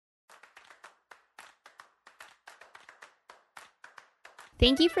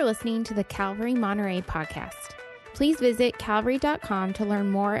Thank you for listening to the Calvary Monterey podcast. Please visit calvary.com to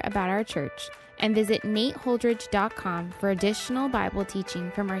learn more about our church and visit nateholdridge.com for additional Bible teaching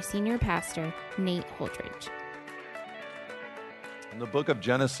from our senior pastor, Nate Holdridge. In the book of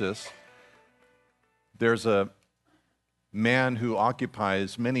Genesis, there's a man who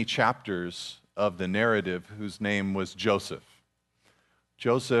occupies many chapters of the narrative whose name was Joseph.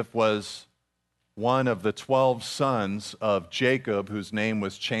 Joseph was one of the 12 sons of Jacob, whose name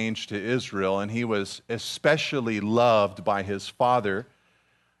was changed to Israel, and he was especially loved by his father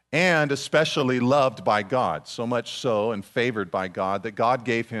and especially loved by God, so much so and favored by God that God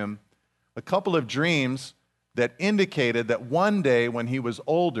gave him a couple of dreams that indicated that one day when he was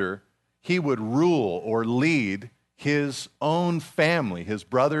older, he would rule or lead his own family, his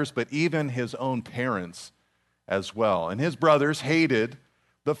brothers, but even his own parents as well. And his brothers hated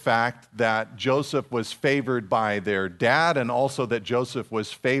the fact that Joseph was favored by their dad and also that Joseph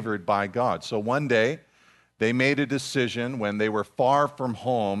was favored by God. So one day, they made a decision when they were far from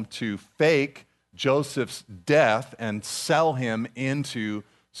home to fake Joseph's death and sell him into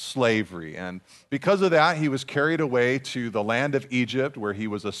slavery. And because of that, he was carried away to the land of Egypt, where he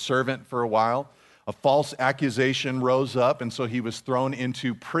was a servant for a while. A false accusation rose up, and so he was thrown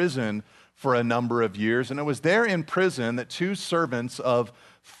into prison for a number of years. And it was there in prison that two servants of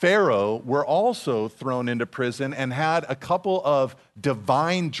Pharaoh were also thrown into prison and had a couple of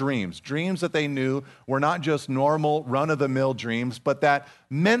divine dreams, dreams that they knew were not just normal run-of-the-mill dreams, but that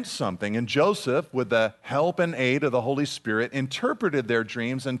meant something. And Joseph, with the help and aid of the Holy Spirit, interpreted their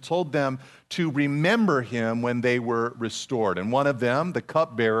dreams and told them to remember him when they were restored. And one of them, the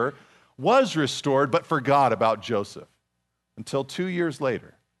cupbearer, was restored but forgot about Joseph until 2 years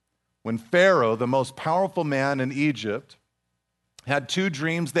later, when Pharaoh, the most powerful man in Egypt, had two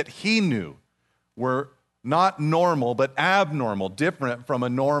dreams that he knew were not normal, but abnormal, different from a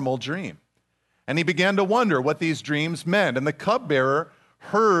normal dream. And he began to wonder what these dreams meant. And the cupbearer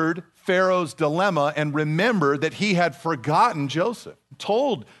heard Pharaoh's dilemma and remembered that he had forgotten Joseph,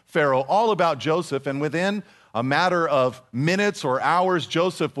 told Pharaoh all about Joseph, and within a matter of minutes or hours,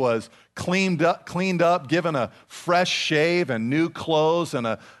 Joseph was cleaned up, given a fresh shave and new clothes and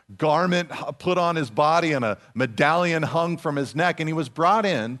a garment put on his body and a medallion hung from his neck, and he was brought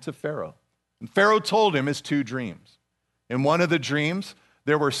in to Pharaoh. And Pharaoh told him his two dreams. In one of the dreams,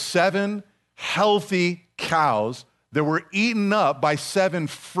 there were 7 healthy cows that were eaten up by 7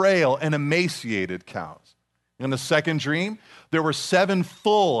 frail and emaciated cows. In the second dream, there were 7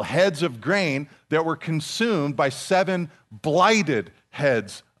 full heads of grain that were consumed by 7 blighted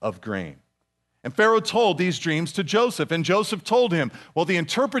heads of grain. And Pharaoh told these dreams to Joseph, and Joseph told him, well, the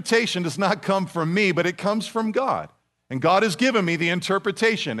interpretation does not come from me, but it comes from God. And God has given me the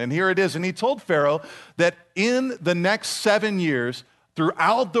interpretation, and here it is. And he told Pharaoh that in the next 7 years,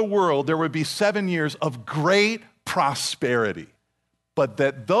 throughout the world, there would be 7 years of great prosperity, but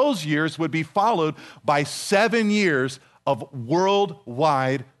that those years would be followed by 7 years of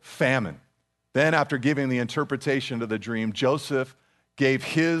worldwide famine. Then, after giving the interpretation to the dream, Joseph gave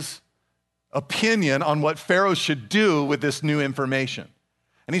his opinion on what Pharaoh should do with this new information.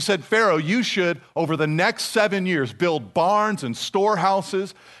 And he said, Pharaoh, you should, over the next 7 years, build barns and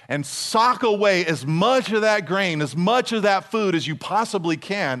storehouses and sock away as much of that grain, as much of that food as you possibly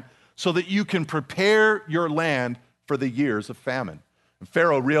can, so that you can prepare your land for the years of famine. And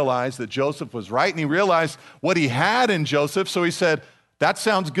Pharaoh realized that Joseph was right, and he realized what he had in Joseph, so he said, that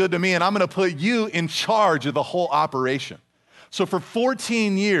sounds good to me, and I'm going to put you in charge of the whole operation. So for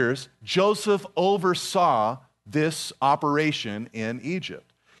 14 years, Joseph oversaw this operation in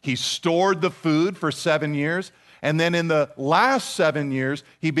Egypt. He stored the food for 7 years, and then in the last 7 years,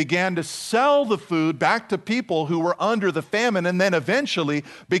 he began to sell the food back to people who were under the famine, and then eventually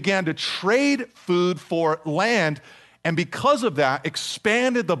began to trade food for land, and because of that,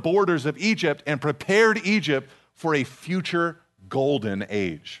 expanded the borders of Egypt and prepared Egypt for a future golden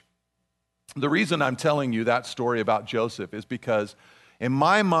age. The reason I'm telling you that story about Joseph is because, in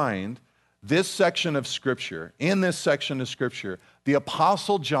my mind, in this section of Scripture, the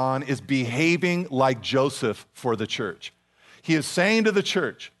Apostle John is behaving like Joseph for the church. He is saying to the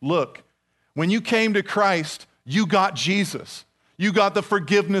church, look, when you came to Christ, you got Jesus. You got the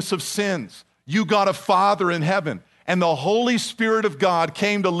forgiveness of sins. You got a Father in heaven. And the Holy Spirit of God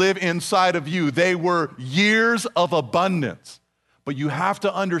came to live inside of you. They were years of abundance. But you have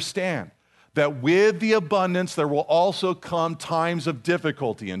to understand that with the abundance there will also come times of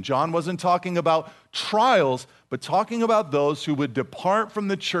difficulty. And John wasn't talking about trials, but talking about those who would depart from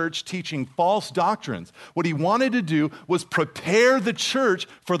the church teaching false doctrines. What he wanted to do was prepare the church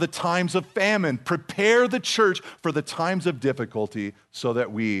for the times of famine, prepare the church for the times of difficulty so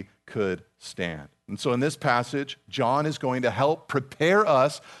that we could stand. And so in this passage, John is going to help prepare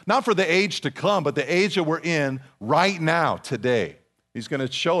us, not for the age to come, but the age that we're in right now, today. He's going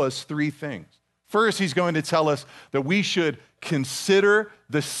to show us three things. First, he's going to tell us that we should consider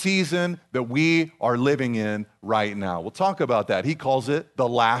the season that we are living in right now. We'll talk about that. He calls it the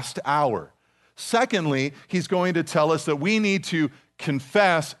last hour. Secondly, he's going to tell us that we need to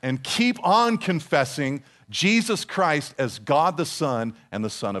confess and keep on confessing Jesus Christ as God the Son and the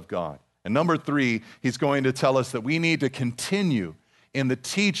Son of God. And number three, he's going to tell us that we need to continue in the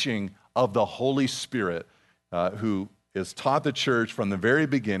teaching of the Holy Spirit, who has taught the church from the very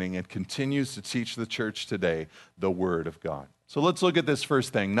beginning and continues to teach the church today the Word of God. So let's look at this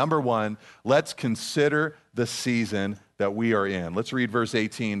first thing. Number one, let's consider the season that we are in. Let's read verse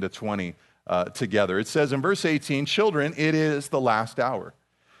 18 to 20 together. It says in verse 18, "Children, it is the last hour.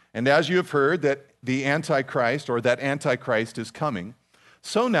 And as you have heard that the Antichrist, or that Antichrist is coming,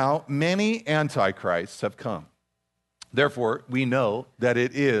 so now many antichrists have come. Therefore, we know that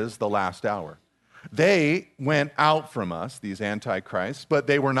it is the last hour. They went out from us, these antichrists, but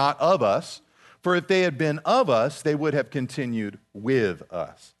they were not of us. For if they had been of us, they would have continued with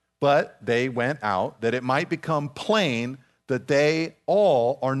us. But they went out that it might become plain that they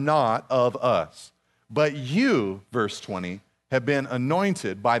all are not of us. But you," verse 20, "have been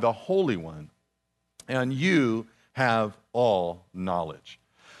anointed by the Holy One, and you have all knowledge."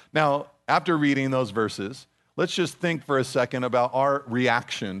 Now, after reading those verses, let's just think for a second about our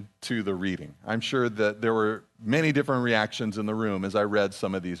reaction to the reading. I'm sure that there were many different reactions in the room as I read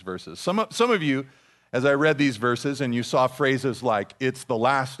some of these verses. Some of you, as I read these verses and you saw phrases like, "it's the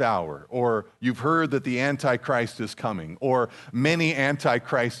last hour," or "you've heard that the Antichrist is coming," or "many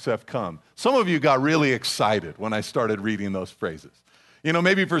antichrists have come." Some of you got really excited when I started reading those phrases. You know,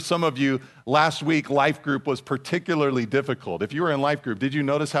 maybe for some of you, last week, life group was particularly difficult. If you were in life group, did you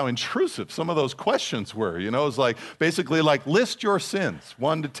notice how intrusive some of those questions were? You know, it was like, basically like, list your sins,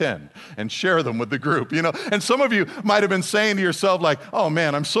 1 to 10, and share them with the group, you know? And some of you might have been saying to yourself like, "Oh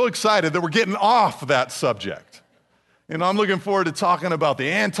man, I'm so excited that we're getting off that subject. You know, I'm looking forward to talking about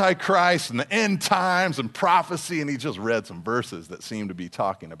the Antichrist and the end times and prophecy," and he just read some verses that seem to be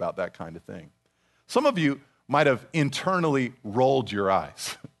talking about that kind of thing. Some of you might have internally rolled your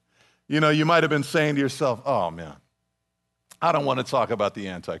eyes. You know, you might have been saying to yourself, "Oh man, I don't want to talk about the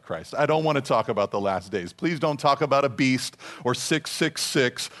Antichrist. I don't want to talk about the last days. Please don't talk about a beast or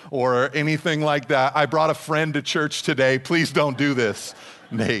 666 or anything like that. I brought a friend to church today. Please don't do this,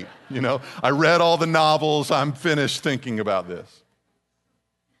 Nate. You know, I read all the novels. I'm finished thinking about this."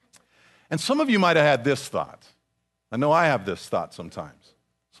 And some of you might have had this thought. I know I have this thought sometimes.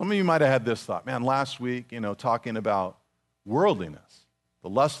 Some of you might have had this thought, "Man, last week, you know, talking about worldliness, the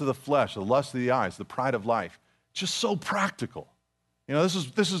lust of the flesh, the lust of the eyes, the pride of life, just so practical. You know,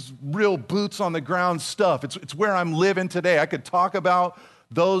 this is real boots on the ground stuff. It's where I'm living today. I could talk about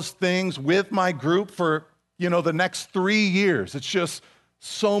those things with my group for, you know, the next 3 years. It's just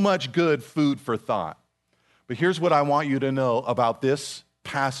so much good food for thought." But here's what I want you to know about this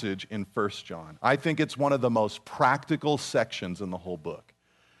passage in 1 John. I think it's one of the most practical sections in the whole book.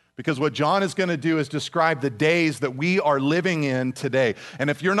 Because what John is going to do is describe the days that we are living in today. And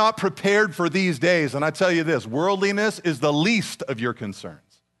if you're not prepared for these days, and I tell you this, worldliness is the least of your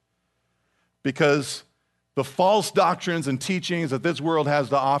concerns. Because the false doctrines and teachings that this world has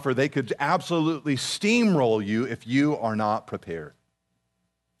to offer, they could absolutely steamroll you if you are not prepared.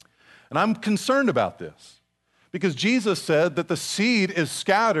 And I'm concerned about this. Because Jesus said that the seed is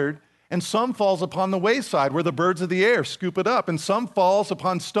scattered, and some falls upon the wayside where the birds of the air scoop it up, and some falls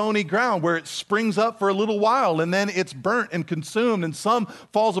upon stony ground where it springs up for a little while and then it's burnt and consumed, and some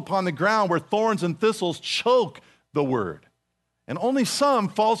falls upon the ground where thorns and thistles choke the word. And only some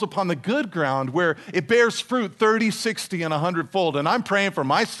falls upon the good ground where it bears fruit 30, 60, and 100-fold. And I'm praying for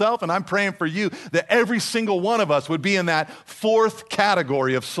myself and I'm praying for you that every single one of us would be in that fourth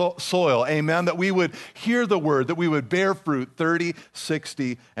category of soil, amen, that we would hear the word, that we would bear fruit 30,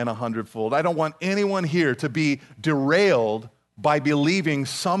 60, and 100-fold. I don't want anyone here to be derailed by believing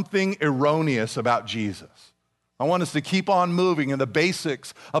something erroneous about Jesus. I want us to keep on moving in the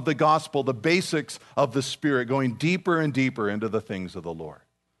basics of the gospel, the basics of the Spirit, going deeper and deeper into the things of the Lord.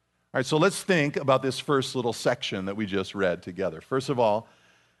 All right, so let's think about this first little section that we just read together. First of all,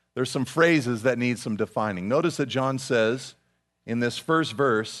 there's some phrases that need some defining. Notice that John says in this first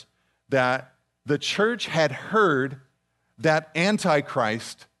verse that the church had heard that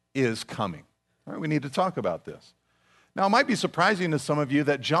Antichrist is coming. All right, we need to talk about this. Now, it might be surprising to some of you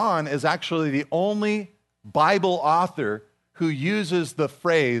that John is actually the only Bible author who uses the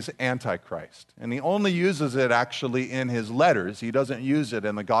phrase Antichrist. And he only uses it actually in his letters. He doesn't use it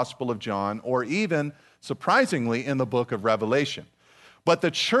in the Gospel of John or even, surprisingly, in the book of Revelation. But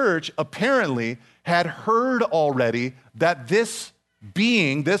the church apparently had heard already that this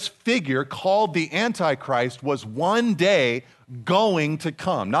being, this figure called the Antichrist, was one day going to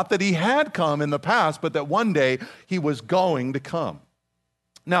come. Not that he had come in the past, but that one day he was going to come.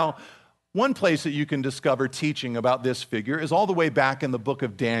 Now, one place that you can discover teaching about this figure is all the way back in the book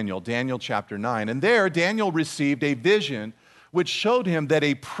of Daniel, Daniel chapter 9. And there, Daniel received a vision which showed him that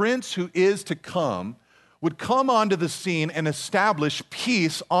a prince who is to come would come onto the scene and establish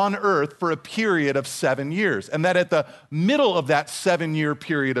peace on earth for a period of 7 years. And that at the middle of that 7-year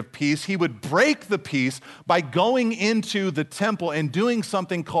period of peace, he would break the peace by going into the temple and doing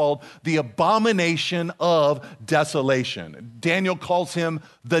something called the abomination of desolation. Daniel calls him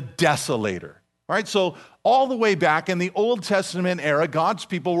the desolator. All right, so all the way back in the Old Testament era, God's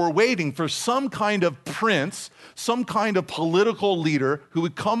people were waiting for some kind of prince, some kind of political leader who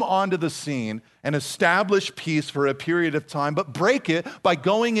would come onto the scene and establish peace for a period of time, but break it by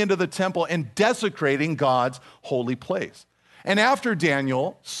going into the temple and desecrating God's holy place. And after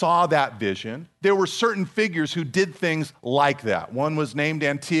Daniel saw that vision, there were certain figures who did things like that. One was named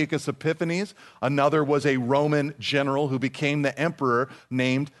Antiochus Epiphanes. Another was a Roman general who became the emperor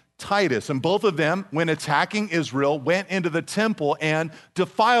named Titus. And both of them, when attacking Israel, went into the temple and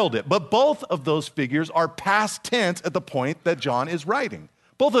defiled it. But both of those figures are past tense at the point that John is writing.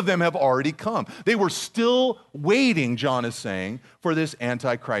 Both of them have already come. They were still waiting, John is saying, for this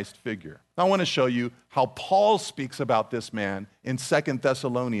Antichrist figure. I want to show you how Paul speaks about this man in 2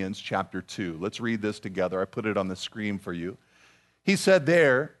 Thessalonians chapter 2. Let's read this together. I put it on the screen for you. He said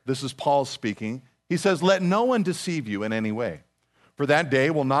there, this is Paul speaking, he says, "Let no one deceive you in any way. For that day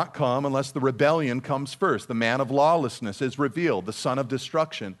will not come unless the rebellion comes first. The man of lawlessness is revealed, the son of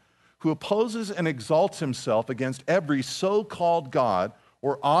destruction, who opposes and exalts himself against every so-called God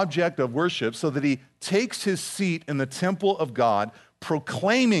or object of worship, so that he takes his seat in the temple of God,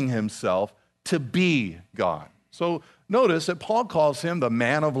 proclaiming himself to be God." So notice that Paul calls him the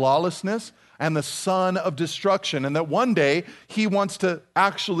man of lawlessness and the son of destruction, and that one day he wants to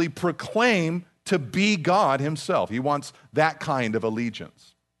actually proclaim to be God himself. He wants that kind of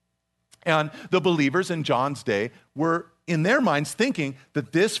allegiance. And the believers in John's day were, in their minds, thinking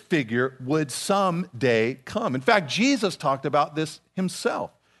that this figure would someday come. In fact, Jesus talked about this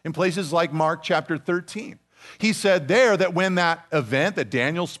himself in places like Mark chapter 13. He said there that when that event that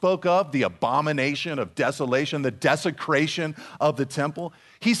Daniel spoke of, the abomination of desolation, the desecration of the temple,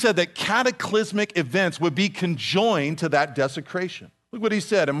 he said that cataclysmic events would be conjoined to that desecration. Look what he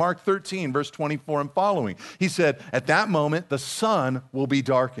said in Mark 13, verse 24 and following. He said, "At that moment, the sun will be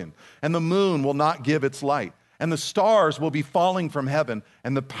darkened, and the moon will not give its light, and the stars will be falling from heaven,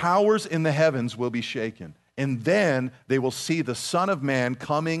 and the powers in the heavens will be shaken. And then they will see the Son of Man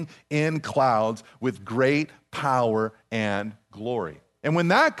coming in clouds with great power and glory." And when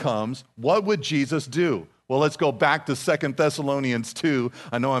that comes, what would Jesus do? Well, let's go back to 2 Thessalonians 2.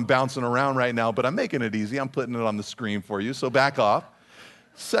 I know I'm bouncing around right now, but I'm making it easy. I'm putting it on the screen for you, so back off.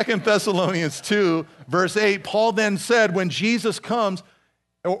 2 Thessalonians 2, verse 8, Paul then said, when Jesus comes,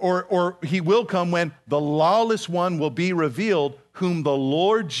 or he will come when the lawless one will be revealed, whom the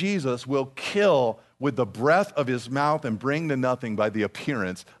Lord Jesus will kill with the breath of his mouth and bring to nothing by the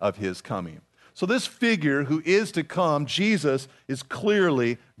appearance of his coming. So this figure who is to come, Jesus, is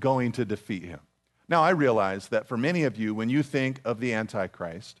clearly going to defeat him. Now, I realize that for many of you, when you think of the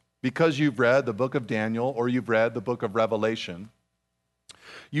Antichrist, because you've read the book of Daniel or you've read the book of Revelation,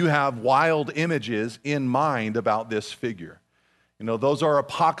 you have wild images in mind about this figure. You know, those are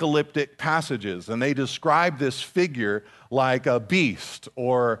apocalyptic passages, and they describe this figure like a beast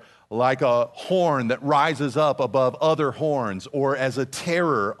or like a horn that rises up above other horns or as a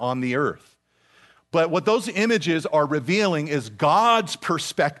terror on the earth. But what those images are revealing is God's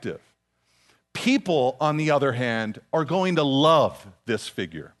perspective. People, on the other hand, are going to love this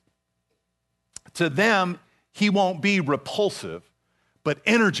figure. To them, he won't be repulsive, but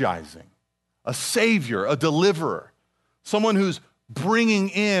energizing, a savior, a deliverer, someone who's bringing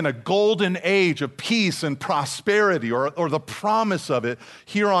in a golden age of peace and prosperity, or the promise of it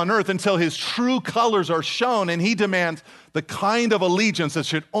here on earth until his true colors are shown, and he demands the kind of allegiance that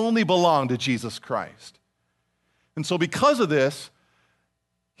should only belong to Jesus Christ. And so because of this,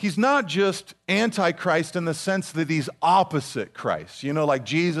 he's not just antichrist in the sense that he's opposite Christ. You know, like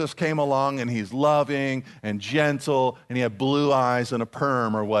Jesus came along and he's loving and gentle and he had blue eyes and a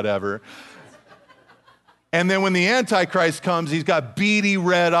perm or whatever. And then when the Antichrist comes, he's got beady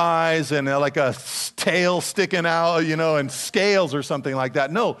red eyes and like a tail sticking out, you know, and scales or something like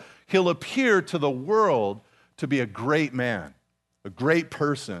that. No, he'll appear to the world to be a great man, a great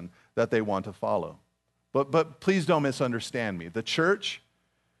person that they want to follow. But please don't misunderstand me. The church,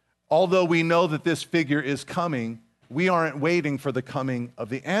 although we know that this figure is coming, we aren't waiting for the coming of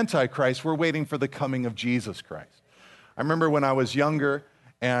the Antichrist. We're waiting for the coming of Jesus Christ. I remember when I was younger,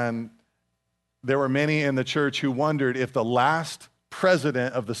 and there were many in the church who wondered if the last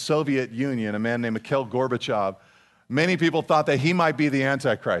president of the Soviet Union, a man named Mikhail Gorbachev, many people thought that he might be the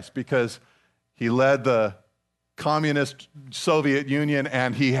Antichrist because he led the communist Soviet Union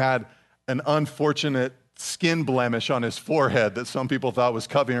and he had an unfortunate skin blemish on his forehead that some people thought was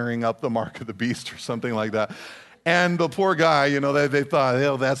covering up the mark of the beast or something like that. And the poor guy, you know, they thought,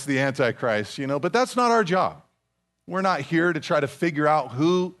 oh, that's the Antichrist, you know, but that's not our job. We're not here to try to figure out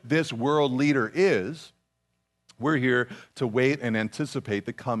who this world leader is. We're here to wait and anticipate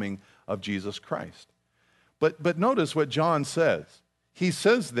the coming of Jesus Christ. But notice what John says. He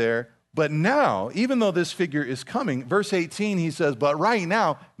says there, but now, even though this figure is coming, verse 18, he says, but right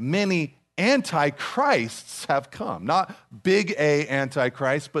now, many antichrists have come. Not big A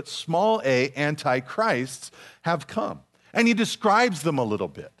antichrists, but small a antichrists have come. And he describes them a little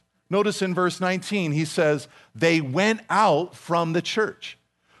bit. Notice in verse 19, he says, they went out from the church.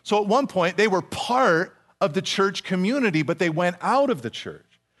 So at one point, they were part of the church community, but they went out of the church.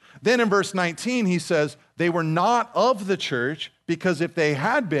 Then in verse 19, he says, they were not of the church because if they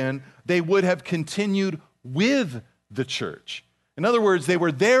had been, they would have continued with the church. In other words, they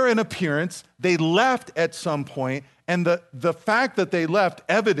were there in appearance, they left at some point, and the fact that they left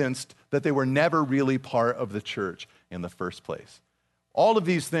evidenced that they were never really part of the church in the first place. All of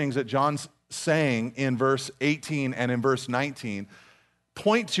these things that John's saying in verse 18 and in verse 19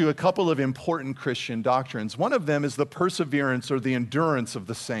 point to a couple of important Christian doctrines. One of them is the perseverance or the endurance of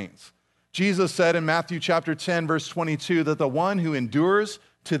the saints. Jesus said in Matthew chapter 10, verse 22, that the one who endures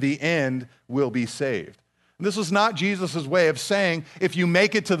to the end will be saved. And this was not Jesus' way of saying, if you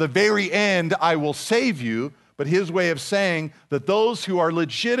make it to the very end, I will save you, but his way of saying that those who are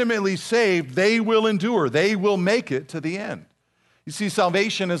legitimately saved, they will endure, they will make it to the end. You see,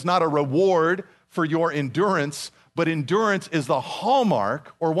 salvation is not a reward for your endurance, but endurance is the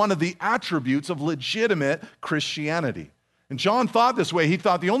hallmark or one of the attributes of legitimate Christianity. And John thought this way. He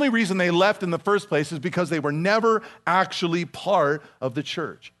thought the only reason they left in the first place is because they were never actually part of the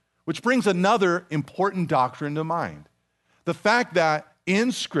church. Which brings another important doctrine to mind. The fact that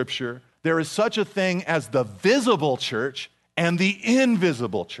in Scripture, there is such a thing as the visible church and the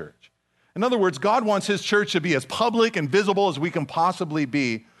invisible church. In other words, God wants his church to be as public and visible as we can possibly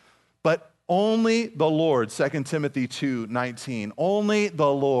be, but only the Lord, 2 Timothy 2:19, only the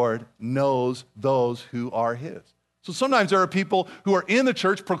Lord knows those who are his. So sometimes there are people who are in the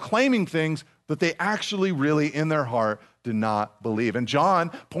church proclaiming things that they actually really in their heart do not believe. And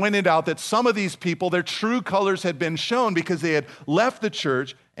John pointed out that some of these people, their true colors had been shown because they had left the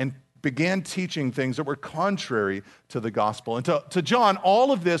church and began teaching things that were contrary to the gospel. And to John,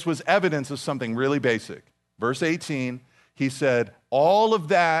 all of this was evidence of something really basic. Verse 18, he said, all of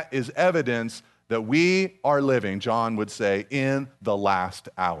that is evidence that we are living, John would say, in the last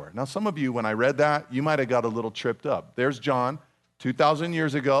hour. Now, some of you, when I read that, you might have got a little tripped up. There's John, 2,000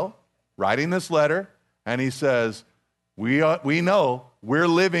 years ago, writing this letter, and he says, we know we're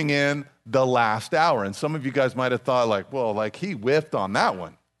living in the last hour. And some of you guys might have thought like, well, like he whiffed on that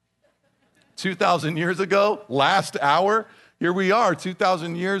one. 2,000 years ago, last hour, here we are.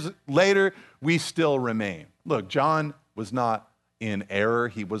 2,000 years later, we still remain. Look, John was not in error.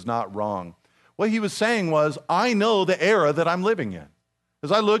 He was not wrong. What he was saying was, I know the era that I'm living in.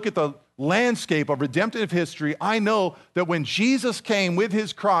 As I look at the landscape of redemptive history, I know that when Jesus came with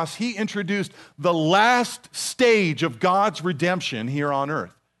his cross, he introduced the last stage of God's redemption here on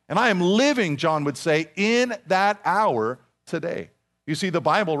earth. And I am living, John would say, in that hour today. You see, the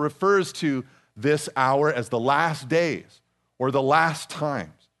Bible refers to this hour as the last days or the last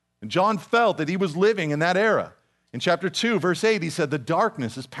times. And John felt that he was living in that era. In chapter 2, verse 8, he said, the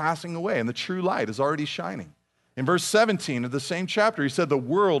darkness is passing away and the true light is already shining. In verse 17 of the same chapter, he said, the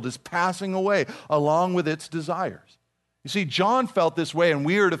world is passing away along with its desires. You see, John felt this way, and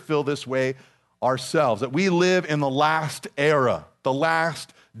we are to feel this way ourselves, that we live in the last era, the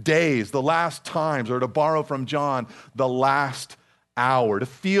last days, the last times, or to borrow from John, the last hour, to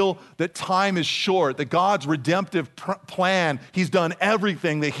feel that time is short, that God's redemptive plan, he's done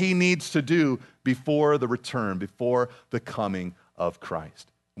everything that he needs to do before the return, before the coming of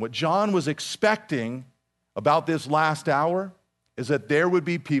Christ. What John was expecting about this last hour is that there would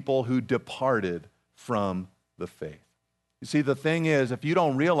be people who departed from the faith. You see, the thing is, if you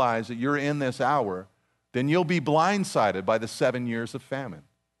don't realize that you're in this hour, then you'll be blindsided by the 7 years of famine.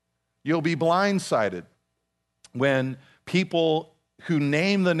 You'll be blindsided when people who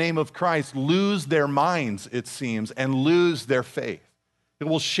name the name of Christ lose their minds, it seems, and lose their faith. It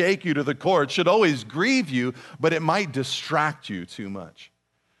will shake you to the core. It should always grieve you, but it might distract you too much.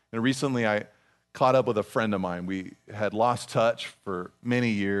 And recently I caught up with a friend of mine. We had lost touch for many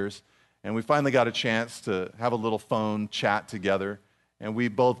years, and we finally got a chance to have a little phone chat together. And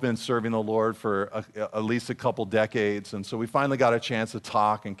we've both been serving the Lord for at least a couple decades, and so we finally got a chance to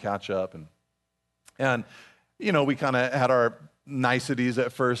talk and catch up. And you know, we kind of had our niceties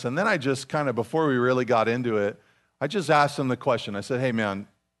at first, and then I just kind of, before we really got into it, I just asked him the question. I said, hey man,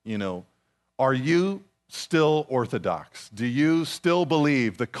 you know, are you still Orthodox? Do you still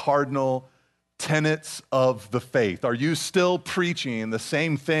believe the cardinal tenets of the faith? Are you still preaching the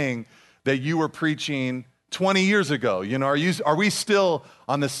same thing that you were preaching 20 years ago? You know, are we still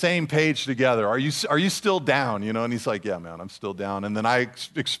on the same page together? Are you still down? You know, and he's like, yeah, man, I'm still down. And then I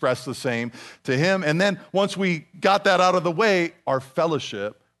expressed the same to him. And then once we got that out of the way, our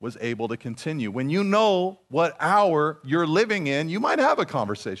fellowship was able to continue. When you know what hour you're living in, you might have a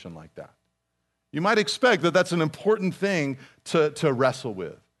conversation like that. You might expect that that's an important thing to wrestle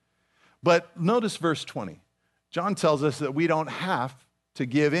with. But notice verse 20. John tells us that we don't have to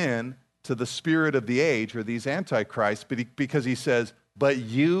give in to the spirit of the age or these antichrists, because he says, but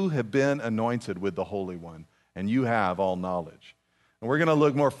you have been anointed with the Holy One, and you have all knowledge. And we're going to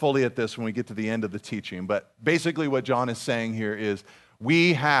look more fully at this when we get to the end of the teaching. But basically what John is saying here is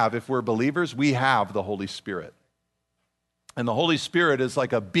we have, if we're believers, we have the Holy Spirit. And the Holy Spirit is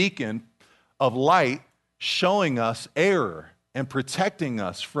like a beacon of light showing us error and protecting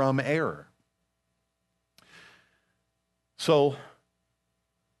us from error. So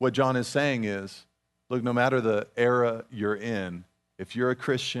what John is saying is, look, no matter the era you're in, if you're a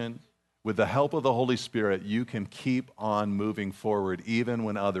Christian, with the help of the Holy Spirit, you can keep on moving forward even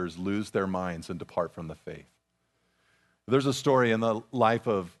when others lose their minds and depart from the faith. There's a story in the life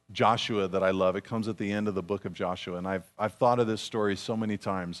of Joshua that I love. It comes at the end of the book of Joshua, and I've thought of this story so many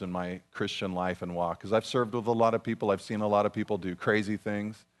times in my Christian life and walk, because I've served with a lot of people. I've seen a lot of people do crazy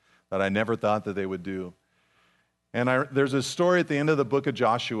things that I never thought that they would do. And there's a story at the end of the book of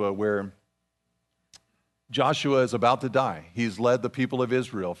Joshua where Joshua is about to die. He's led the people of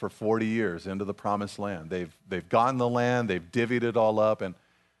Israel for 40 years into the promised land. They've gotten the land, they've divvied it all up, and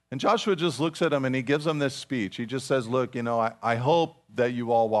Joshua just looks at them and he gives them this speech. He just says, look, you know, I hope that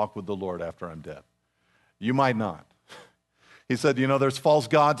you all walk with the Lord after I'm dead. You might not. He said, you know, there's false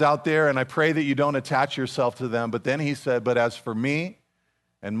gods out there, and I pray that you don't attach yourself to them. But then he said, but as for me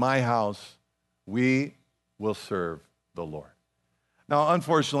and my house, we will serve the Lord. Now,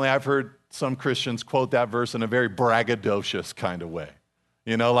 unfortunately, I've heard some Christians quote that verse in a very braggadocious kind of way.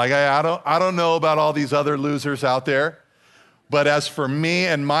 You know, like, I don't know about all these other losers out there, but as for me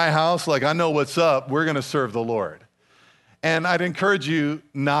and my house, like, I know what's up. We're going to serve the Lord. And I'd encourage you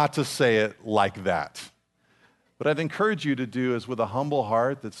not to say it like that. But I'd encourage you to do is with a humble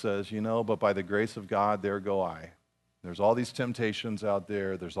heart that says, you know, but by the grace of God, there go I. There's all these temptations out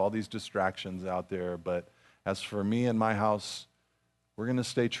there. There's all these distractions out there. But as for me and my house, we're going to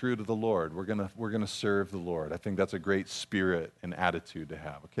stay true to the Lord. We're going to serve the Lord. I think that's a great spirit and attitude to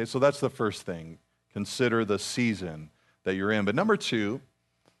have. Okay, so that's the first thing. Consider the season that you're in. But number two,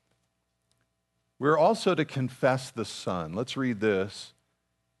 we're also to confess the Son. Let's read this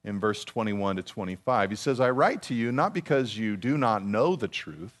in verse 21 to 25. He says, I write to you not because you do not know the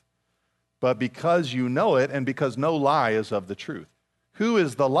truth, but because you know it, and because no lie is of the truth. Who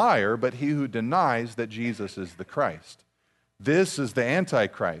is the liar but he who denies that Jesus is the Christ? This is the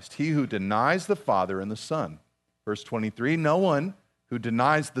Antichrist, he who denies the Father and the Son. Verse 23, no one who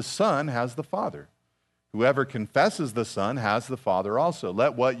denies the Son has the Father. Whoever confesses the Son has the Father also.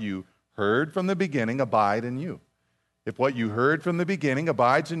 Let what you heard from the beginning abide in you. If what you heard from the beginning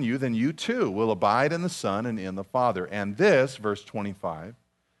abides in you, then you too will abide in the Son and in the Father. And this, verse 25,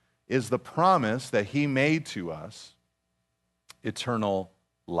 is the promise that he made to us, eternal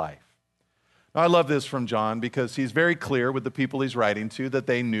life. Now, I love this from John because he's very clear with the people he's writing to that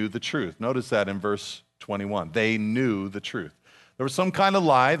they knew the truth. Notice that in verse 21. They knew the truth. There was some kind of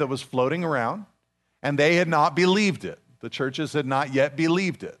lie that was floating around, and they had not believed it. The churches had not yet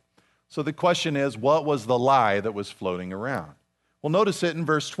believed it. So the question is, what was the lie that was floating around? Well, notice it in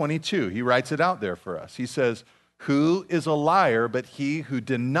verse 22. He writes it out there for us. He says, "Who is a liar but he who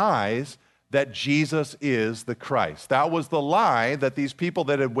denies that Jesus is the Christ?" That was the lie that these people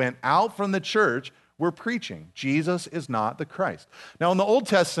that had went out from the church were preaching. Jesus is not the Christ. Now, in the Old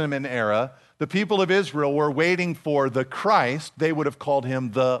Testament era, the people of Israel were waiting for the Christ. They would have called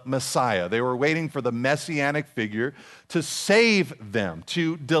him the Messiah. They were waiting for the messianic figure to save them,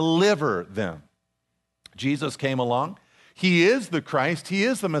 to deliver them. Jesus came along. He is the Christ, he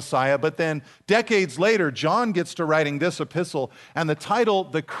is the Messiah, but then decades later, John gets to writing this epistle, and the title,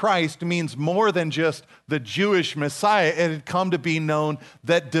 the Christ, means more than just the Jewish Messiah. It had come to be known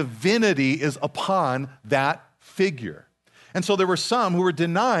that divinity is upon that figure. And so there were some who were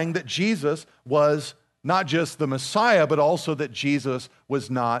denying that Jesus was not just the Messiah, but also that Jesus was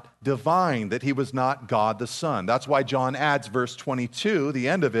not divine, that he was not God the Son. That's why John adds verse 22, the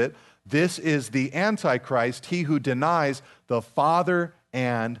end of it, "This is the Antichrist, he who denies the Father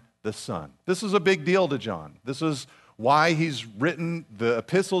and the Son." This is a big deal to John. This is why he's written the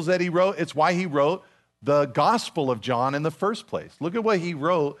epistles that he wrote. It's why he wrote the Gospel of John in the first place. Look at what he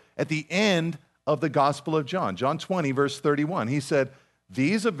wrote at the end of the Gospel of John. John 20, verse 31. He said,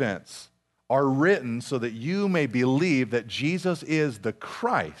 "These events are written so that you may believe that Jesus is the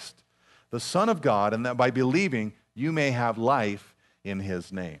Christ, the Son of God, and that by believing you may have life in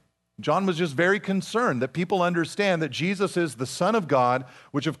his name." John was just very concerned that people understand that Jesus is the Son of God,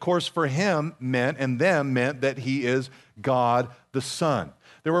 which of course for him meant and them meant that he is God the Son.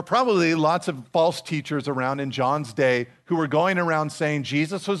 There were probably lots of false teachers around in John's day who were going around saying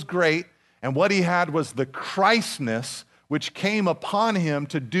Jesus was great and what he had was the Christness which came upon him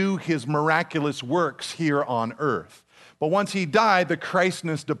to do his miraculous works here on earth. But once he died, the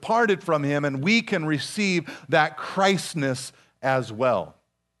Christness departed from him, and we can receive that Christness as well.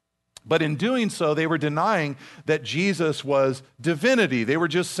 But in doing so, they were denying that Jesus was divinity. They were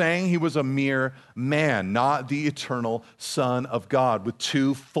just saying he was a mere man, not the eternal Son of God with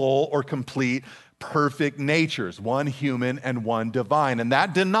two full or complete perfect natures, one human and one divine. And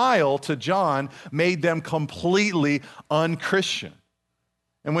that denial to John made them completely unchristian.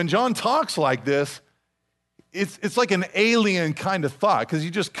 And when John talks like this, it's like an alien kind of thought, because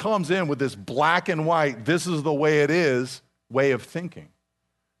he just comes in with this black and white, this is the way it is, way of thinking.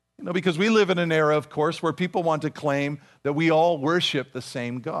 You know, because we live in an era, of course, where people want to claim that we all worship the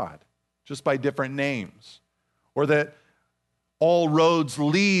same God, just by different names, or that all roads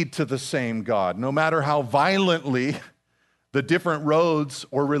lead to the same God, no matter how violently the different roads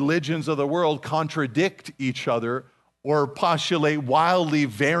or religions of the world contradict each other or postulate wildly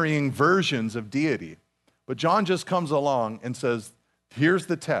varying versions of deity. But John just comes along and says, here's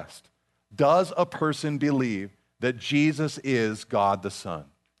the test. Does a person believe that Jesus is God the Son?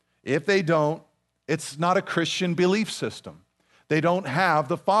 If they don't, it's not a Christian belief system. They don't have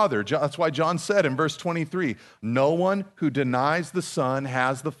the Father. That's why John said in verse 23, no one who denies the Son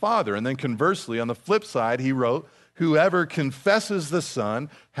has the Father. And then conversely, on the flip side, he wrote, whoever confesses the Son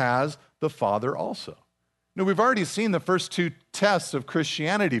has the Father also. Now, we've already seen the first two tests of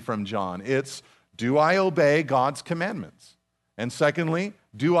Christianity from John. It's, do I obey God's commandments? And secondly,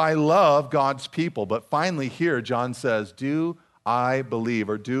 do I love God's people? But finally here, John says, do I believe,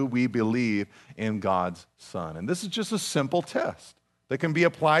 or do we believe in God's Son? And this is just a simple test that can be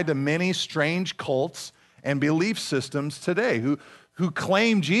applied to many strange cults and belief systems today who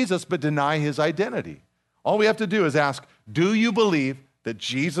claim Jesus but deny his identity. All we have to do is ask, do you believe that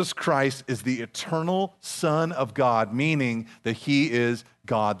Jesus Christ is the eternal Son of God, meaning that he is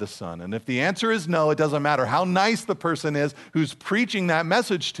God the Son? And if the answer is no, it doesn't matter how nice the person is who's preaching that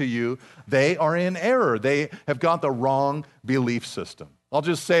message to you, they are in error. They have got the wrong belief system. I'll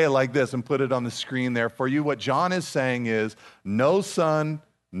just say it like this and put it on the screen there for you. What John is saying is, no Son,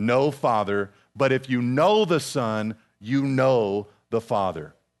 no Father, but if you know the Son, you know the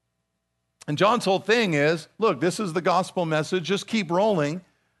Father. And John's whole thing is, look, this is the gospel message. Just keep rolling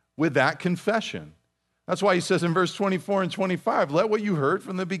with that confession. That's why he says in verse 24 and 25, let what you heard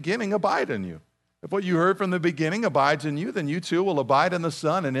from the beginning abide in you. If what you heard from the beginning abides in you, then you too will abide in the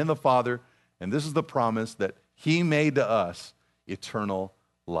Son and in the Father. And this is the promise that he made to us, eternal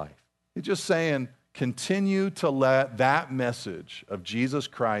life. He's just saying, continue to let that message of Jesus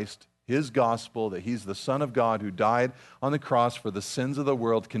Christ, his gospel, that he's the Son of God who died on the cross for the sins of the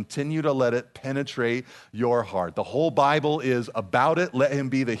world, continue to let it penetrate your heart. The whole Bible is about it. Let him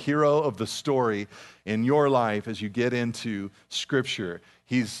be the hero of the story in your life as you get into Scripture.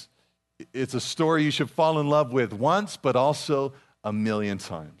 It's a story you should fall in love with once, but also a million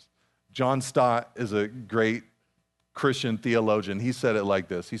times. John Stott is a great Christian theologian. He said it like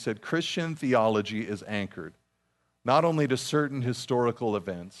this. He said, Christian theology is anchored not only to certain historical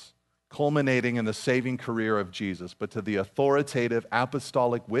events, culminating in the saving career of Jesus, but to the authoritative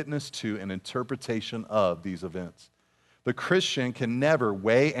apostolic witness to and interpretation of these events. The Christian can never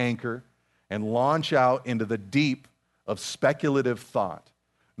weigh anchor and launch out into the deep of speculative thought,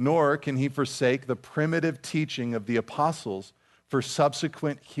 nor can he forsake the primitive teaching of the apostles for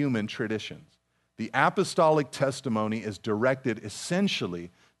subsequent human traditions. The apostolic testimony is directed essentially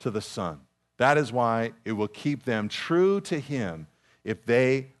to the Son. That is why it will keep them true to him if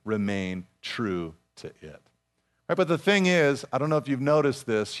they remain true to it. Right, but the thing is, I don't know if you've noticed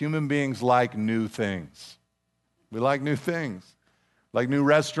this, human beings like new things. We like new things, like new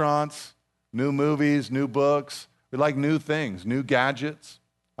restaurants, new movies, new books. We like new things, new gadgets.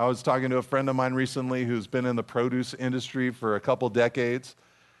 I was talking to a friend of mine recently who's been in the produce industry for a couple decades,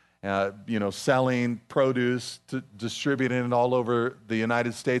 selling produce, distributing it all over the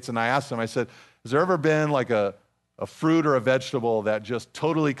United States. And I asked him, I said, has there ever been like a fruit or a vegetable that just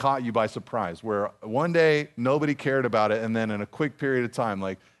totally caught you by surprise, where one day nobody cared about it, and then in a quick period of time,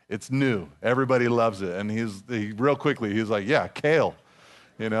 like, it's new, everybody loves it. And he real quickly, he's like, yeah, kale,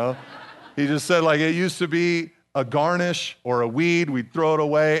 He just said, like, it used to be a garnish or a weed, we'd throw it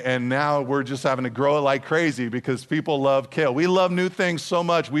away, and now we're just having to grow it like crazy because people love kale. We love new things so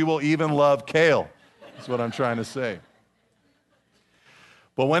much, we will even love kale. That's what I'm trying to say.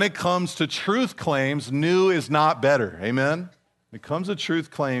 But when it comes to truth claims, new is not better. Amen? When it comes to truth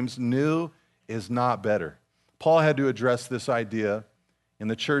claims, new is not better. Paul had to address this idea in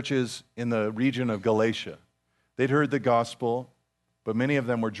the churches in the region of Galatia. They'd heard the gospel, but many of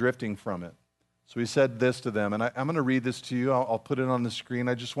them were drifting from it. So he said this to them, and I'm going to read this to you. I'll put it on the screen.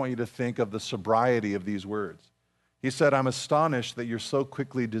 I just want you to think of the sobriety of these words. He said, I'm astonished that you're so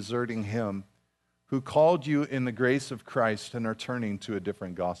quickly deserting him who called you in the grace of Christ and are turning to a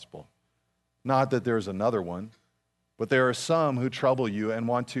different gospel. Not that there's another one, but there are some who trouble you and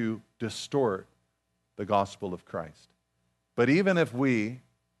want to distort the gospel of Christ. But even if we,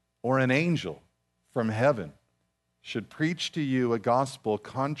 or an angel from heaven, should preach to you a gospel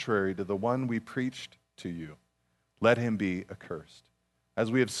contrary to the one we preached to you, let him be accursed.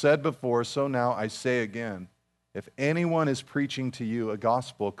 As we have said before, so now I say again, if anyone is preaching to you a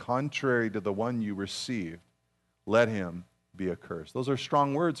gospel contrary to the one you received, let him be accursed. Those are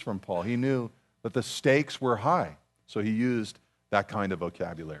strong words from Paul. He knew that the stakes were high, so he used that kind of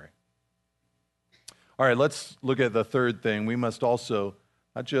vocabulary. All right, let's look at the third thing. We must also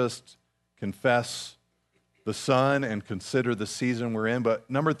not just confess the Son and consider the season we're in, but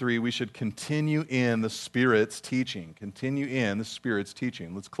number three, we should continue in the Spirit's teaching. Continue in the Spirit's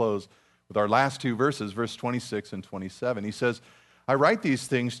teaching. Let's close with our last two verses, verse 26 and 27. He says, I write these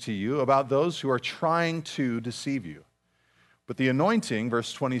things to you about those who are trying to deceive you. But the anointing,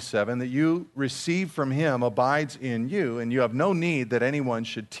 verse 27, that you receive from him abides in you, and you have no need that anyone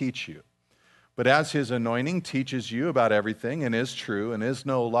should teach you. But as his anointing teaches you about everything and is true and is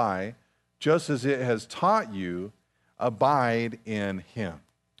no lie, just as it has taught you, abide in him.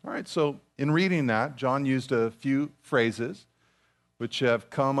 All right, so in reading that, John used a few phrases which have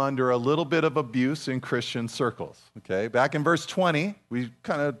come under a little bit of abuse in Christian circles. Okay, back in verse 20, we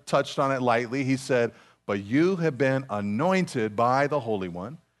kind of touched on it lightly. He said, but you have been anointed by the Holy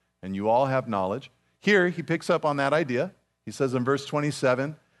One, and you all have knowledge. Here, he picks up on that idea. He says in verse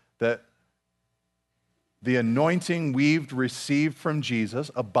 27 that the anointing we've received from Jesus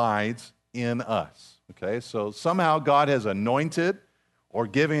abides in us. Okay, so somehow God has anointed or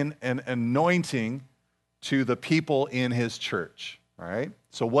given an anointing to the people in his church. All right,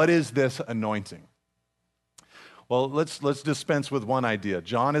 so what is this anointing? Well, let's dispense with one idea.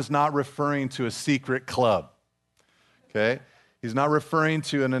 John is not referring to a secret club. Okay, he's not referring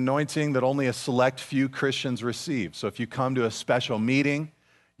to an anointing that only a select few Christians receive. So if you come to a special meeting,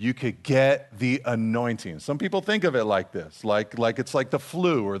 you could get the anointing. Some people think of it like this, like it's like the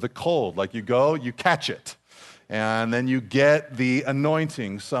flu or the cold. Like you go, you catch it, and then you get the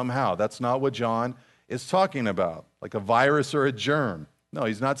anointing somehow. That's not what John is talking about, like a virus or a germ. No,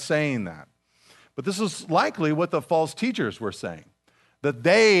 he's not saying that. But this is likely what the false teachers were saying, that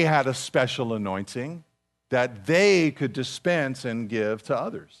they had a special anointing that they could dispense and give to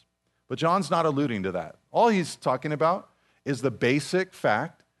others. But John's not alluding to that. All he's talking about is the basic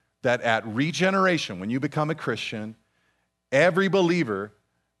fact that at regeneration, when you become a Christian, every believer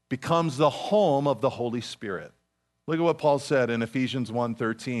becomes the home of the Holy Spirit. Look at what Paul said in Ephesians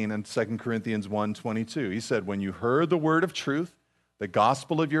 1:13 and 2 Corinthians 1:22. He said, when you heard the word of truth, the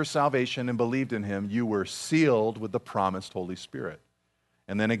gospel of your salvation, and believed in him, you were sealed with the promised Holy Spirit.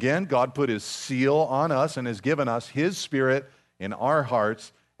 And then again, God put his seal on us and has given us his Spirit in our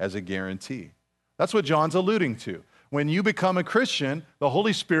hearts as a guarantee. That's what John's alluding to. When you become a Christian, the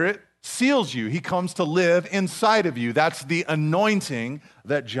Holy Spirit seals you. He comes to live inside of you. That's the anointing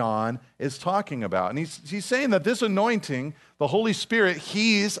that John is talking about. And he's saying that this anointing, the Holy Spirit,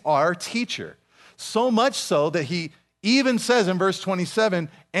 he's our teacher. So much so that he even says in verse 27,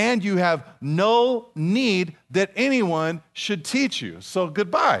 and you have no need that anyone should teach you. So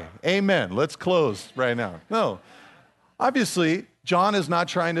goodbye. Amen. Let's close right now. No. Obviously, John is not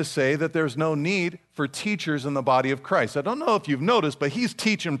trying to say that there's no need for teachers in the body of Christ. I don't know if you've noticed, but he's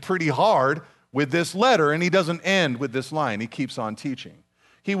teaching pretty hard with this letter, and he doesn't end with this line. He keeps on teaching.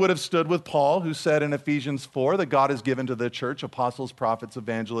 He would have stood with Paul, who said in Ephesians 4 that God has given to the church apostles, prophets,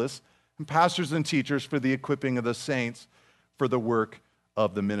 evangelists, and pastors and teachers for the equipping of the saints for the work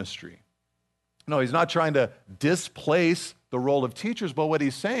of the ministry. No, he's not trying to displace the role of teachers, but what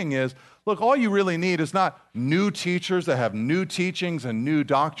he's saying is, look, all you really need is not new teachers that have new teachings and new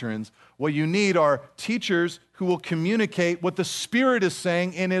doctrines. What you need are teachers who will communicate what the Spirit is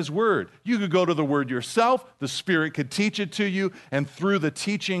saying in His Word. You could go to the Word yourself, the Spirit could teach it to you, and through the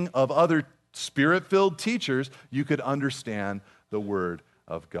teaching of other Spirit-filled teachers, you could understand the Word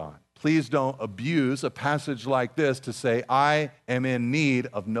of God. Please don't abuse a passage like this to say, I am in need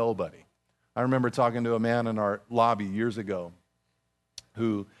of nobody. I remember talking to a man in our lobby years ago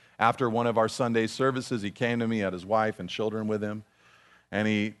who, after one of our Sunday services, he came to me, had his wife and children with him, and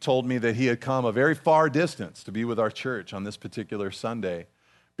he told me that he had come a very far distance to be with our church on this particular Sunday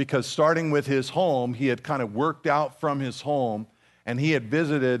because starting with his home, he had kind of worked out from his home, and he had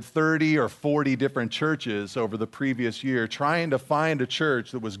visited 30 or 40 different churches over the previous year trying to find a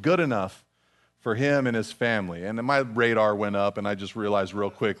church that was good enough for him and his family. And my radar went up, and I just realized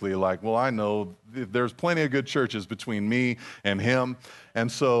real quickly, like, well, I know there's plenty of good churches between me and him,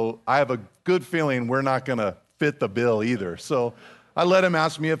 and so I have a good feeling we're not going to fit the bill either. So I let him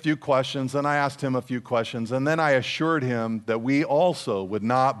ask me a few questions, and I asked him a few questions, and then I assured him that we also would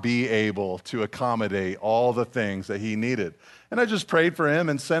not be able to accommodate all the things that he needed. And I just prayed for him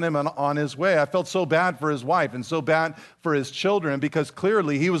and sent him on his way. I felt so bad for his wife and so bad for his children because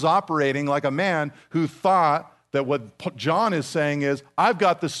clearly he was operating like a man who thought that what John is saying is, I've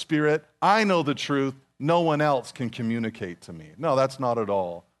got the Spirit, I know the truth, no one else can communicate to me. No, that's not at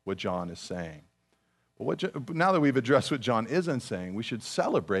all what John is saying. But now that we've addressed what John isn't saying, we should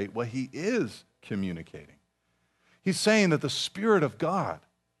celebrate what he is communicating. He's saying that the Spirit of God,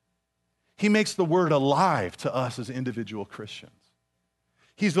 He makes the Word alive to us as individual Christians.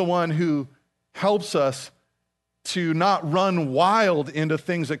 He's the one who helps us to not run wild into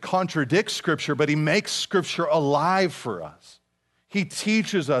things that contradict Scripture, but He makes Scripture alive for us. He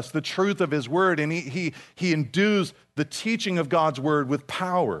teaches us the truth of His Word, and He endues the teaching of God's Word with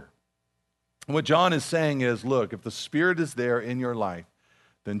power. And what John is saying is, look, if the Spirit is there in your life,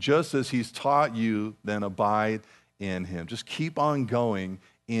 then just as He's taught you, then abide in Him. Just keep on going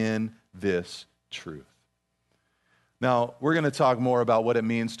in this truth. Now, we're going to talk more about what it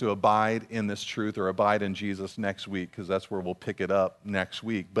means to abide in this truth or abide in Jesus next week, because that's where we'll pick it up next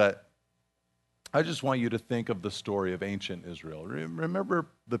week. But I just want you to think of the story of ancient Israel. Remember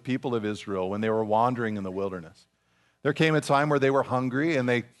the people of Israel when they were wandering in the wilderness. There came a time where they were hungry, and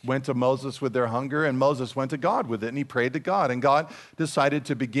they went to Moses with their hunger, and Moses went to God with it, and he prayed to God. And God decided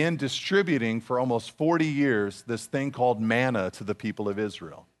to begin distributing for almost 40 years this thing called manna to the people of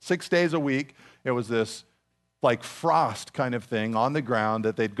Israel. 6 days a week, it was this like frost kind of thing on the ground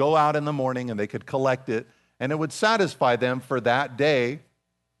that they'd go out in the morning and they could collect it, and it would satisfy them for that day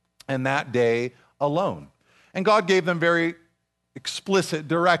and that day alone. And God gave them very explicit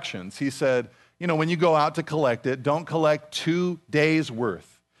directions. He said, you know, when you go out to collect it, don't collect 2 days'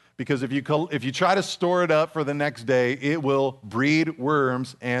 worth. Because if you try to store it up for the next day, it will breed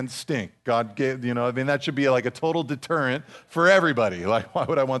worms and stink. God gave, that should be like a total deterrent for everybody. Like, why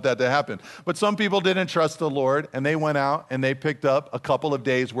would I want that to happen? But some people didn't trust the Lord, and they went out and they picked up a couple of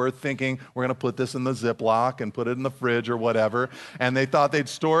days' worth thinking, we're going to put this in the Ziploc and put it in the fridge or whatever. And they thought they'd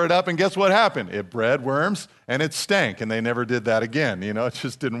store it up, and guess what happened? It bred worms and it stank, and they never did that again. It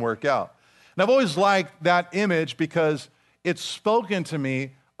just didn't work out. And I've always liked that image because it's spoken to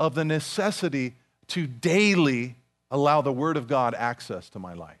me of the necessity to daily allow the Word of God access to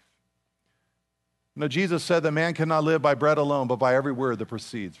my life. Jesus said that man cannot live by bread alone, but by every word that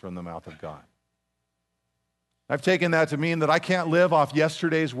proceeds from the mouth of God. I've taken that to mean that I can't live off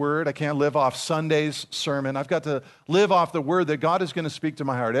yesterday's word. I can't live off Sunday's sermon. I've got to live off the word that God is going to speak to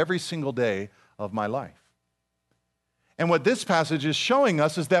my heart every single day of my life. And what this passage is showing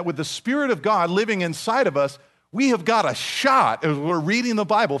us is that with the Spirit of God living inside of us, we have got a shot as we're reading the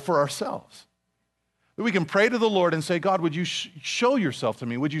Bible for ourselves. That we can pray to the Lord and say, God, would you show yourself to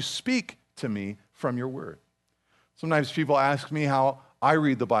me? Would you speak to me from your word? Sometimes people ask me how I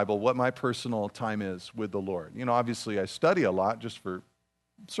read the Bible, what my personal time is with the Lord. Obviously I study a lot just for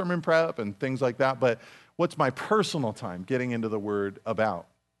sermon prep and things like that, but what's my personal time getting into the Word about?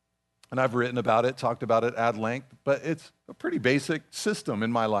 And I've written about it, talked about it at length, but it's a pretty basic system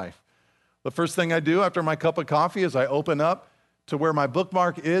in my life. The first thing I do after my cup of coffee is I open up to where my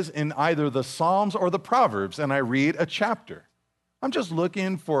bookmark is in either the Psalms or the Proverbs, and I read a chapter. I'm just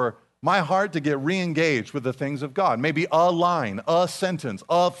looking for my heart to get re-engaged with the things of God. Maybe a line, a sentence,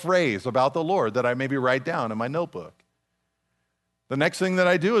 a phrase about the Lord that I maybe write down in my notebook. The next thing that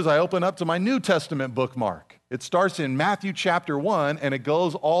I do is I open up to my New Testament bookmark. It starts in Matthew chapter 1, and it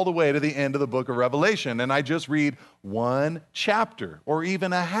goes all the way to the end of the book of Revelation. And I just read one chapter, or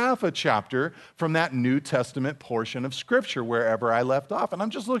even a half a chapter from that New Testament portion of Scripture, wherever I left off. And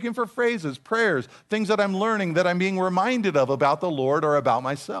I'm just looking for phrases, prayers, things that I'm learning, that I'm being reminded of about the Lord or about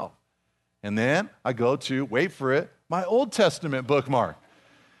myself. And then I go to, wait for it, my Old Testament bookmark.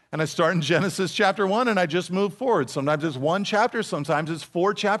 And I start in Genesis chapter 1, and I just move forward. Sometimes it's one chapter, sometimes it's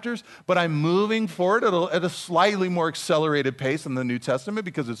 4 chapters, but I'm moving forward at a slightly more accelerated pace in the New Testament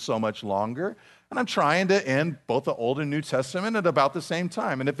because it's so much longer. And I'm trying to end both the Old and New Testament at about the same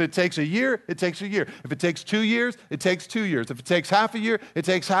time. And if it takes a year, it takes a year. If it takes 2 years, it takes 2 years. If it takes half a year, it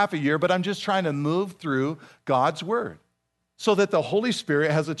takes half a year. But I'm just trying to move through God's Word so that the Holy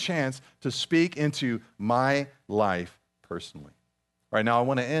Spirit has a chance to speak into my life personally. All right, now I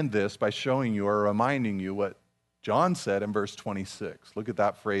want to end this by showing you or reminding you what John said in verse 26. Look at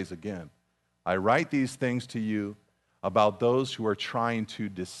that phrase again. I write these things to you about those who are trying to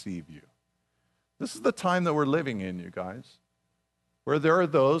deceive you. This is the time that we're living in, you guys, where there are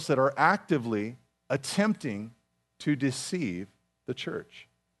those that are actively attempting to deceive the church.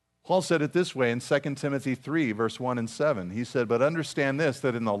 Paul said it this way in 2 Timothy 3, verse 1 and 7. He said, but understand this,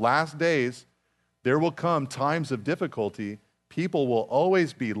 that in the last days there will come times of difficulty. People will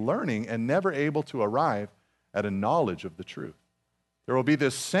always be learning and never able to arrive at a knowledge of the truth. There will be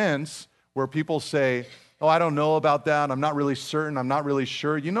this sense where people say, oh, I don't know about that. I'm not really certain. I'm not really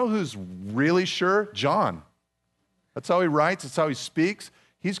sure. You know who's really sure? John. That's how he writes. That's how he speaks.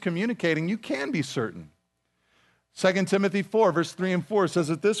 He's communicating. You can be certain. 2 Timothy 4, verse 3 and 4 says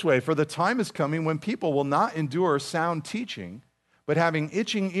it this way, for the time is coming when people will not endure sound teaching, but having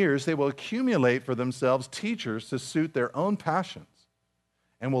itching ears, they will accumulate for themselves teachers to suit their own passions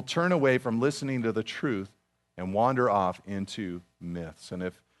and will turn away from listening to the truth and wander off into myths. And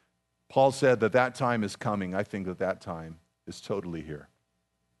if Paul said that that time is coming, I think that that time is totally here.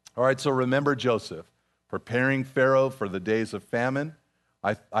 All right, so remember Joseph, preparing Pharaoh for the days of famine.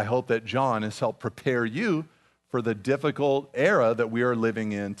 I hope that John has helped prepare you for the difficult era that we are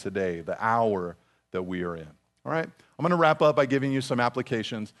living in today, the hour that we are in. All right, I'm going to wrap up by giving you some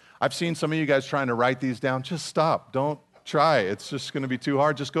applications. I've seen some of you guys trying to write these down. Just stop. Don't try. It's just going to be too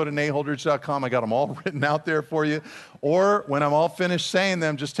hard. Just go to nateholdridge.com. I got them all written out there for you. Or when I'm all finished saying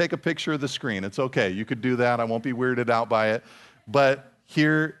them, just take a picture of the screen. It's okay. You could do that. I won't be weirded out by it. But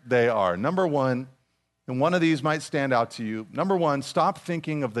here they are. Number one, and one of these might stand out to you. Number one, stop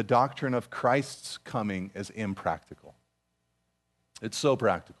thinking of the doctrine of Christ's coming as impractical. It's so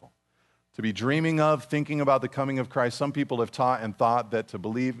practical. To be dreaming of, thinking about the coming of Christ. Some people have taught and thought that to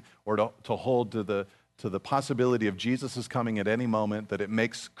believe or to hold to the possibility of Jesus' coming at any moment, that it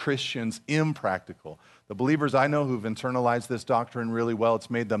makes Christians impractical. The believers I know who've internalized this doctrine really well, it's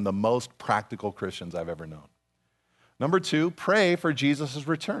made them the most practical Christians I've ever known. Number two, pray for Jesus'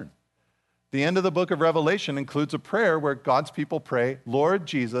 return. The end of the book of Revelation includes a prayer where God's people pray, Lord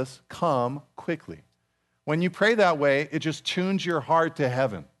Jesus, come quickly. When you pray that way, it just tunes your heart to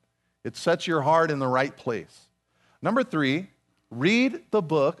heaven. It sets your heart in the right place. Number three, read the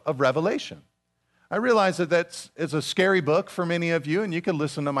book of Revelation. I realize that it's a scary book for many of you, and you can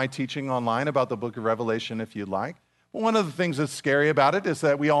listen to my teaching online about the book of Revelation if you'd like. But one of the things that's scary about it is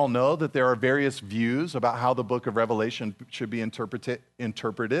that we all know that there are various views about how the book of Revelation should be interpreted,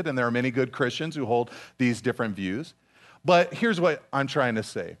 and there are many good Christians who hold these different views. But here's what I'm trying to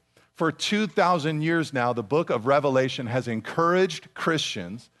say. For 2,000 years now, the book of Revelation has encouraged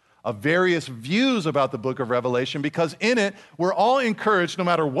Christians of various views about the book of Revelation, because in it, we're all encouraged, no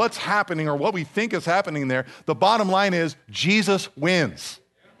matter what's happening or what we think is happening there, the bottom line is Jesus wins.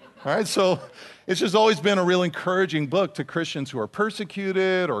 All right, so it's just always been a real encouraging book to Christians who are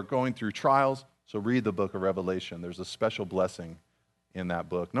persecuted or going through trials. So read the book of Revelation. There's a special blessing in that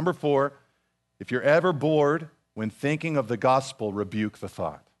book. Number four, if you're ever bored when thinking of the gospel, rebuke the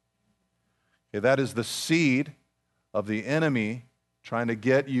thought. Okay, that is the seed of the enemy trying to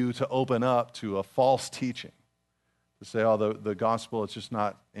get you to open up to a false teaching. to say, oh, the gospel, it's just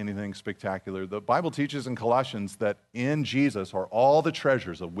not anything spectacular. The Bible teaches in Colossians that in Jesus are all the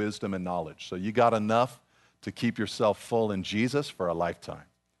treasures of wisdom and knowledge. So you got enough to keep yourself full in Jesus for a lifetime.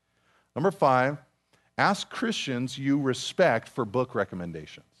 Number 5, ask Christians you respect for book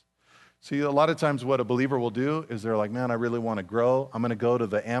recommendations. See, a lot of times what a believer will do is they're like, man, I really want to grow. I'm going to go to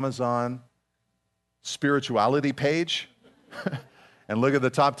the Amazon spirituality page and look at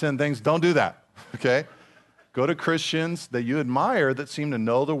the top 10 things. Don't do that, okay? Go to Christians that you admire that seem to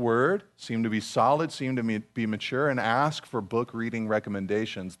know the Word, seem to be solid, seem to be mature, and ask for book reading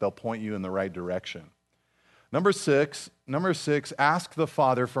recommendations. They'll point you in the right direction. Number six, ask the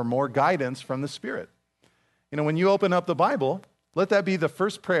Father for more guidance from the Spirit. You know, when you open up the Bible, let that be the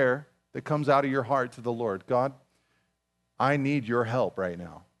first prayer that comes out of your heart to the Lord. God, I need your help right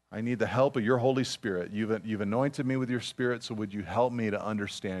now. I need the help of your Holy Spirit. You've anointed me with your Spirit, so would you help me to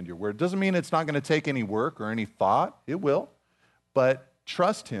understand your word? It doesn't mean it's not going to take any work or any thought. It will. But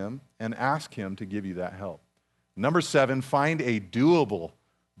trust him and ask him to give you that help. Number 7, find a doable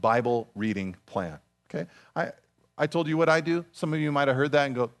Bible reading plan. Okay? I told you what I do. Some of you might have heard that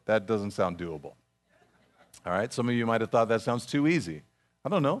and go, that doesn't sound doable. All right? Some of you might have thought that sounds too easy. I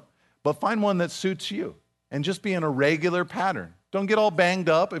don't know. But find one that suits you and just be in a regular pattern. Don't get all banged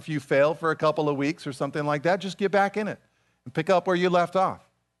up if you fail for a couple of weeks or something like that. Just get back in it and pick up where you left off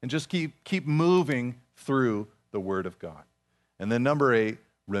and just keep moving through the Word of God. And then number 8,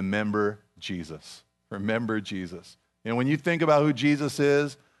 remember Jesus. Remember Jesus. You know, when you think about who Jesus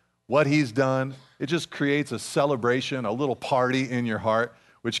is, what he's done, it just creates a celebration, a little party in your heart,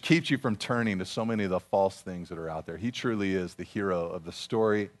 which keeps you from turning to so many of the false things that are out there. He truly is the hero of the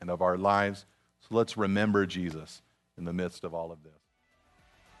story and of our lives. So let's remember Jesus in the midst of all of this.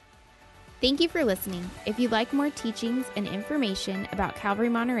 Thank you for listening. If you'd like more teachings and information about Calvary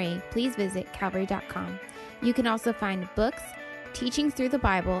Monterey, please visit calvary.com. You can also find books, teachings through the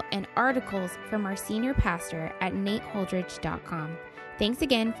Bible, and articles from our senior pastor at nateholdridge.com. Thanks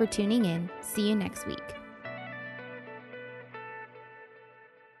again for tuning in. See you next week.